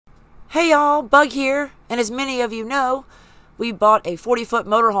Hey y'all, Bug here, and as many of you know, we bought a 40-foot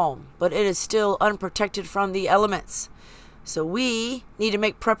motorhome, but it is still unprotected from the elements. So we need to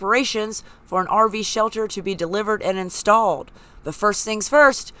make preparations for an RV shelter to be delivered and installed. But first things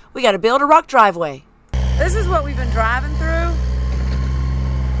first, we got to build a rock driveway. This is what we've been driving through,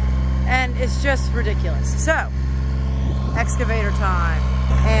 and it's just ridiculous. So, excavator time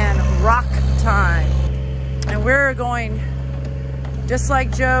and rock time. And we're going, just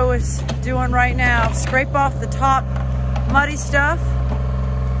like Joe is doing right now, scrape off the top muddy stuff,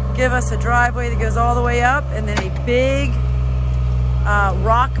 give us a driveway that goes all the way up, and then a big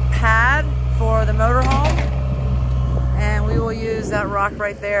rock pad for the motorhome. And we will use that rock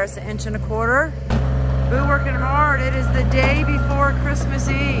right there. It's 1.25 inches. Boo working hard. It is the day before Christmas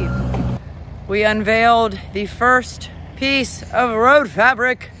Eve. We unveiled the first piece of road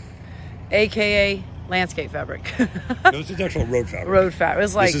fabric, AKA landscape fabric. No, this is actual road fabric. Road fabric.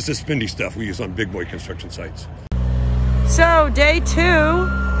 It's like, this is the spindy stuff we use on big boy construction sites. So day 2,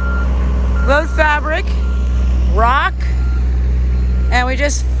 road fabric, rock, and we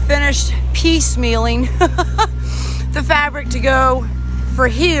just finished piecemealing the fabric to go for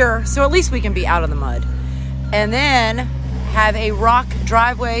here, so at least we can be out of the mud. And then have a rock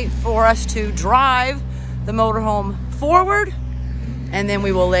driveway for us to drive the motorhome forward, and then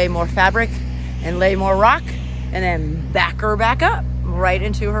we will lay more fabric and lay more rock, and then back her back up right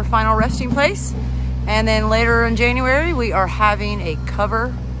into her final resting place. And then later in January, we are having a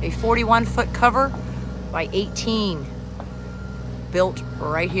cover, a 41-foot cover by 18, built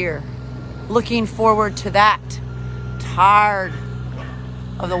right here. Looking forward to that. Tired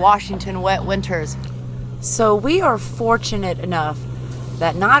of the Washington wet winters. So we are fortunate enough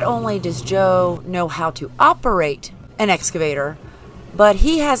that not only does Joe know how to operate an excavator, but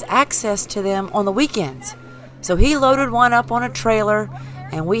he has access to them on the weekends. So he loaded one up on a trailer,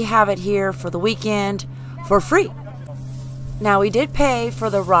 and we have it here for the weekend for free. Now, we did pay for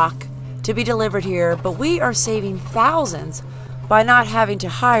the rock to be delivered here, but we are saving thousands by not having to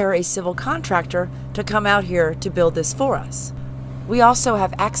hire a civil contractor to come out here to build this for us. We also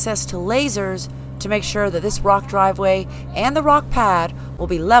have access to lasers to make sure that this rock driveway and the rock pad will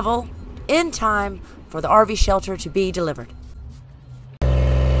be level in time for the RV shelter to be delivered.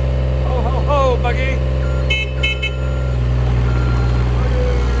 Ho, ho, ho, Buggy!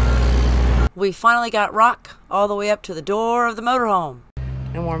 We finally got rock all the way up to the door of the motorhome.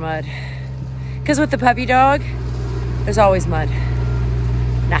 No more mud. Because with the puppy dog, there's always mud.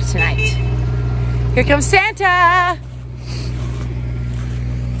 Not tonight. Here comes Santa!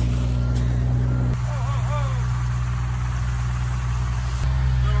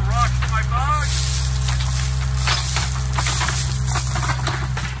 Little rock for my bug.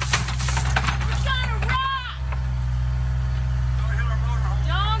 We got a rock! Don't hit our motorhome.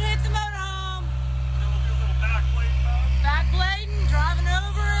 Don't hit the motorhome! Then we'll do a little backblade bug. Backblading, driving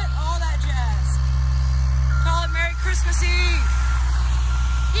over it, all that jazz. Call it Merry Christmas Eve.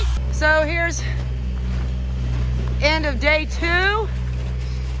 So here's end of day 2.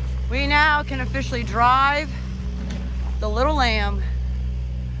 We now can officially drive the little lamb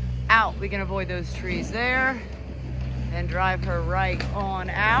out. We can avoid those trees there and drive her right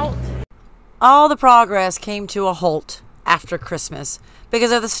on out. All the progress came to a halt after Christmas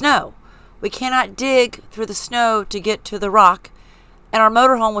because of the snow. We cannot dig through the snow to get to the rock, and our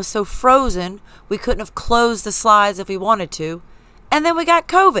motorhome was so frozen we couldn't have closed the slides if we wanted to. And then we got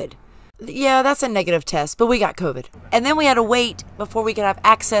COVID. Yeah, that's a negative test, but we got COVID. And then we had to wait before we could have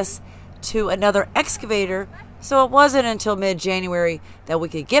access to another excavator, so it wasn't until mid-January that we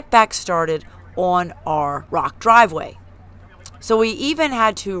could get back started on our rock driveway. So we even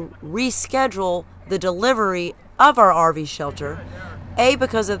had to reschedule the delivery of our RV shelter, A,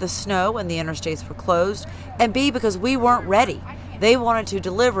 because of the snow and the interstates were closed, and B, because we weren't ready. They wanted to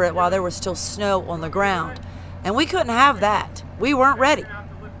deliver it while there was still snow on the ground, and we couldn't have that. We weren't ready.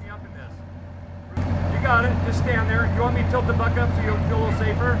 You got it. Just stand there. You want me to tilt the buck up so you'll feel a little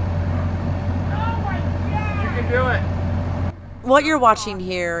safer? Oh my God! You can do it. What you're watching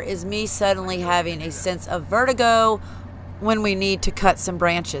here is me suddenly having a sense of vertigo when we need to cut some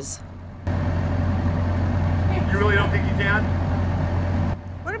branches. You really don't think you can?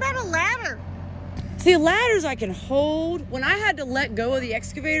 What about a ladder? See, ladders I can hold. When I had to let go of the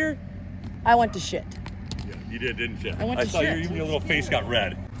excavator, I went to shit. Yeah, you did, didn't you? I saw your little face got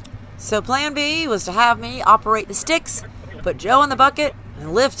red. So plan B was to have me operate the sticks, put Joe in the bucket,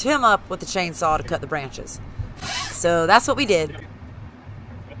 and lift him up with the chainsaw to cut the branches. So that's what we did.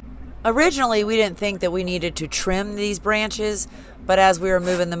 Originally, we didn't think that we needed to trim these branches, but as we were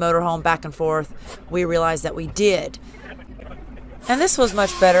moving the motorhome back and forth, we realized that we did. And this was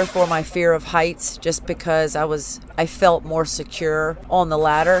much better for my fear of heights, just because I felt more secure on the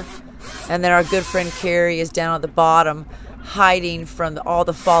ladder. And then our good friend Carrie is down at the bottom, hiding from all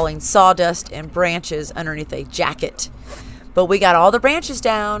the falling sawdust and branches underneath a jacket. But we got all the branches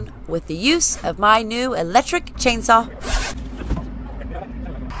down with the use of my new electric chainsaw. Come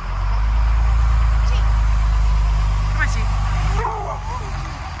on, Chief.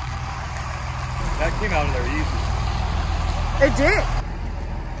 That came out of there easy. It did.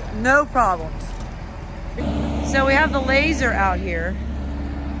 No problems. So we have the laser out here.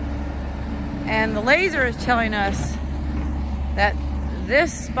 And the laser is telling us that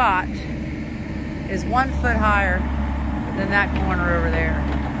this spot is 1 foot higher than that corner over there,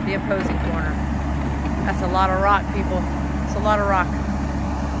 the opposing corner. That's a lot of rock, people. It's a lot of rock.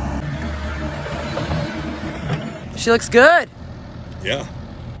 She looks good. Yeah.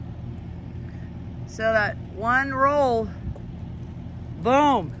 So that one roll,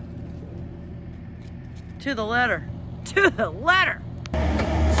 boom, to the letter, to the letter.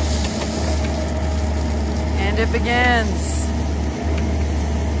 And it begins.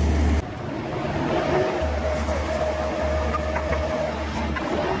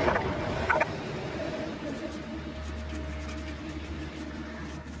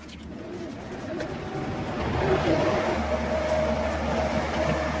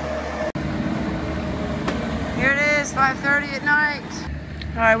 Here it is, 5:30 at night.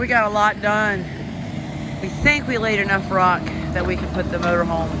 All right, we got a lot done. We think we laid enough rock that we can put the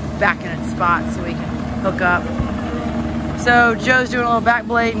motorhome back in its spot so we can hook up. So Joe's doing a little back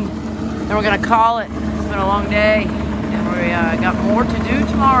blading, and we're gonna call it. It's been a long day, and we got more to do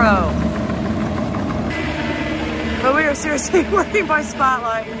tomorrow. But we are seriously working by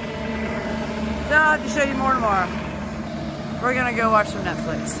spotlight. So I'll have to show you more tomorrow. We're gonna go watch some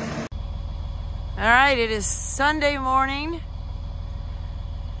Netflix. All right, it is Sunday morning,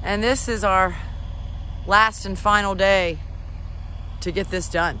 and this is our last and final day to get this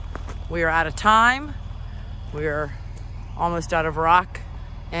done. We are out of time. We are almost out of rock,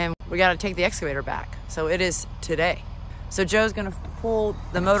 and we got to take the excavator back. So it is today. So Joe's gonna pull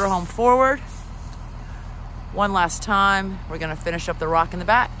the motorhome forward one last time. We're gonna finish up the rock in the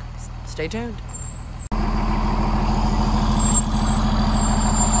back. Stay tuned.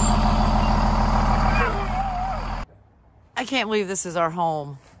 I can't believe this is our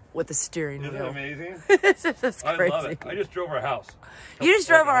home with the steering wheel. Isn't it amazing? This is I crazy. love it. I just drove our house. You just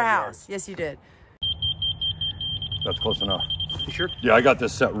drove our house. Yes, you did. That's close enough. You sure? Yeah, I got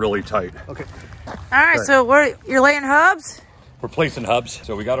this set really tight. Okay. All right, so you're laying hubs? We're placing hubs.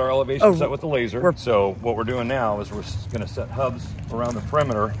 So we got our elevation set with the laser. So what we're doing now is we're gonna set hubs around the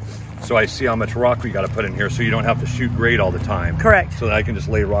perimeter, so I see how much rock we gotta put in here, so you don't have to shoot grade all the time. Correct. So that I can just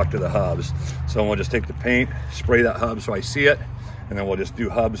lay rock to the hubs. So we'll just take the paint, spray that hub so I see it, and then we'll just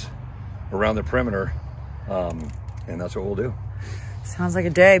do hubs around the perimeter, and that's what we'll do. Sounds like a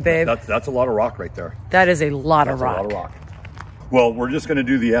day, babe. That's a lot of rock right there. That is a lot of rock. That's a lot of rock. Well, we're just gonna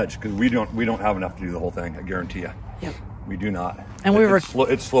do the edge because we don't have enough to do the whole thing. I guarantee you. Yep. We do not. And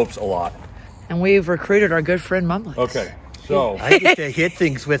it slopes a lot. And we've recruited our good friend Mumley. Okay, so I get to hit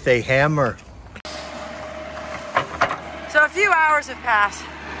things with a hammer. So a few hours have passed.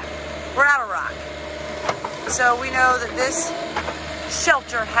 We're out of rock. So we know that this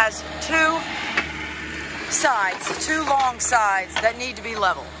shelter has two long sides that need to be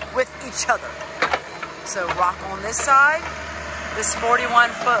level with each other. So rock on this side, this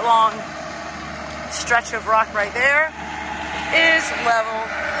 41-foot long stretch of rock right there is level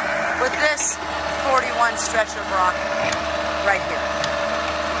with this 41 stretch of rock right here.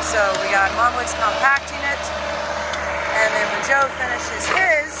 So we got Mumley's compacting it, and then when Joe finishes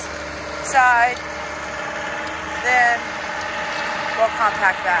his side, then we'll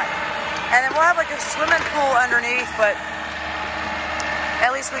compact that. And then we'll have like a swimming pool underneath, but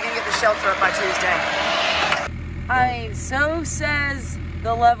at least we can get the shelter up by Tuesday. I mean, so says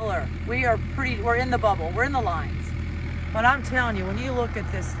the leveler. We're in the bubble, we're in the lines. But I'm telling you, when you look at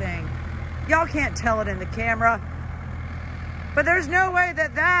this thing, y'all can't tell it in the camera, but there's no way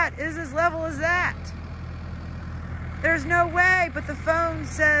that that is as level as that. There's no way, but the phone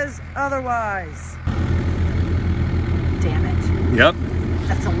says otherwise. Damn it. Yep.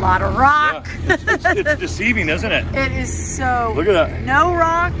 That's a lot of rock. Yeah. It's deceiving, isn't it? It is so. Look at that. No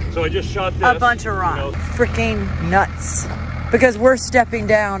rock. So I just shot this. A bunch of rock. You know. Freaking nuts. Because we're stepping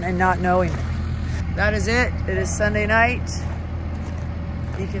down and not knowing it. That is it. It is Sunday night.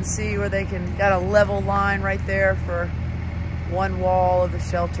 You can see where they got a level line right there for one wall of the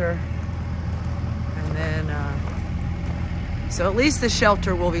shelter. And then, so at least the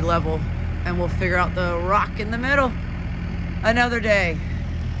shelter will be level, and we'll figure out the rock in the middle. another day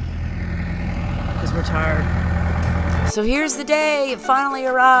because we're tired. So here's the day. It finally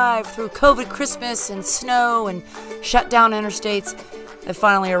arrived through COVID Christmas and snow and shut down interstates. It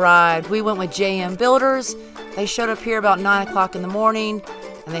finally arrived. We went with JM Builders. They showed up here about 9 o'clock in the morning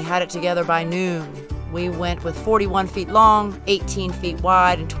and they had it together by noon. We went with 41 feet long, 18 feet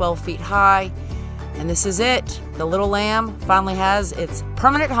wide, and 12 feet high. And this is it. The little lamb finally has its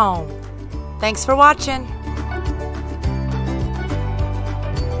permanent home. Thanks for watching.